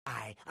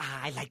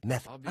I like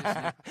meth.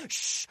 Obviously.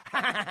 Shh.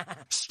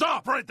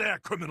 Stop right there,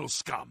 criminal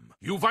scum.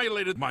 You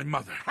violated my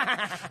mother.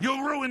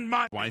 You'll ruin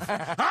my wife.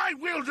 I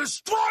will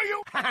destroy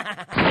you.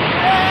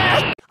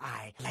 I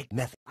like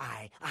meth.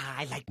 I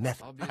like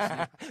meth.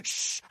 Obviously.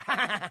 Shh.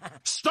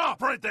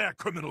 Stop right there,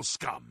 criminal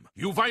scum.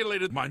 You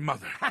violated my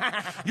mother.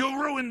 You'll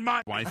ruin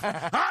my wife.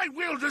 I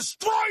will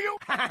destroy you.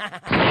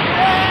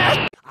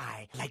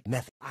 I like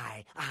meth.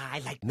 I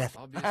like meth.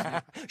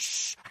 Obviously.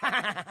 Shh.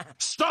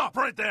 Stop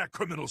right there,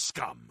 criminal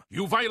scum.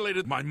 You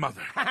violated my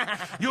mother.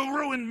 You'll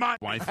ruin my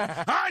wife.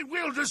 I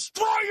will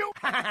destroy you.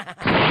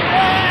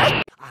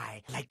 I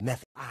like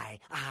meth. I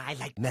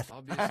like meth.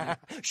 Obviously.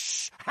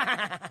 Shh.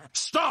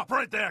 Stop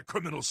right there,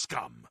 criminal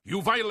scum.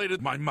 You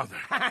violated my mother.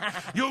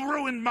 You'll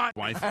ruin my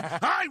wife.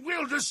 I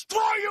will destroy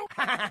you.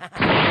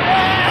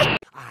 I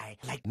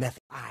like meth.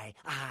 I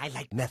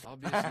like meth.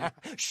 Obviously.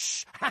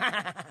 Shh.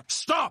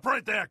 Stop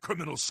right there,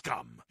 criminal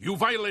scum. You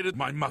violated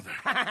my mother.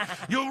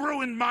 You'll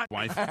ruin my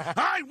wife.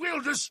 I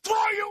will destroy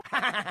you.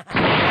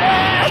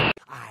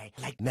 I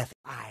like meth.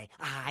 I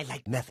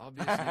like meth.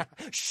 Obviously.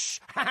 Shh.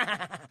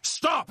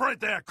 Stop right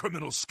there,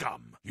 criminal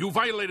scum. You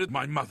violated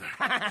my mother.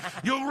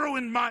 You'll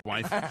ruin my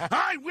wife.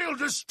 I will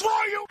destroy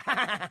you.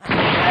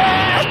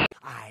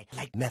 I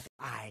like meth.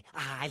 I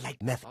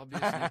like meth.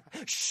 Obviously.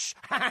 Shh.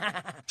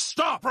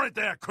 Stop right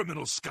there,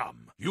 criminal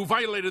scum. You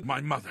violated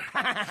my mother.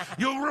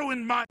 You'll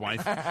ruin my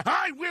wife.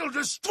 I will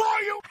destroy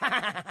you.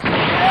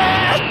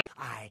 I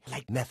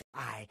like meth.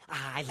 I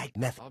like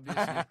meth.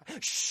 Obviously.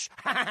 Shh.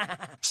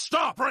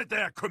 Stop right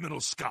there, criminal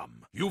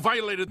scum. You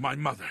violated my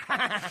mother.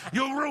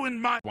 You'll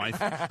ruin my wife.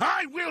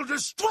 I will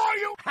destroy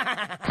you.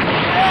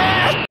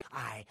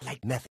 I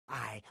like meth.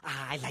 I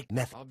like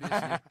meth.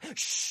 Obviously.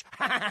 Shh.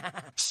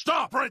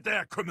 Stop right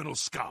there, criminal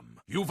scum.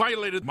 You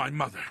violated my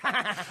mother.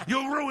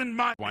 You'll ruin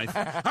my wife.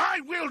 I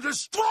will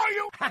destroy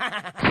you.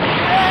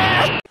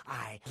 I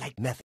like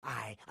meth.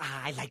 I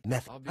like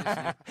meth.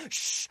 Obviously.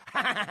 Shh.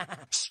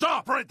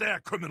 Stop right there,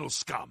 criminal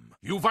scum.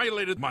 You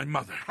violated my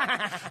mother.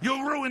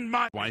 You'll ruin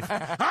my wife.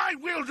 I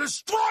will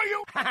destroy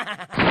you.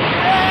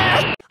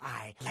 I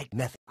like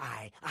meth.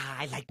 I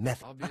like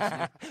meth.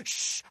 Obviously.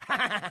 Shh.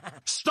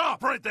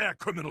 Stop right there,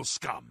 criminal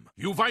scum.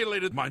 You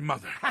violated my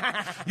mother.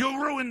 You'll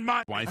ruin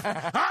my wife.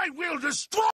 I will destroy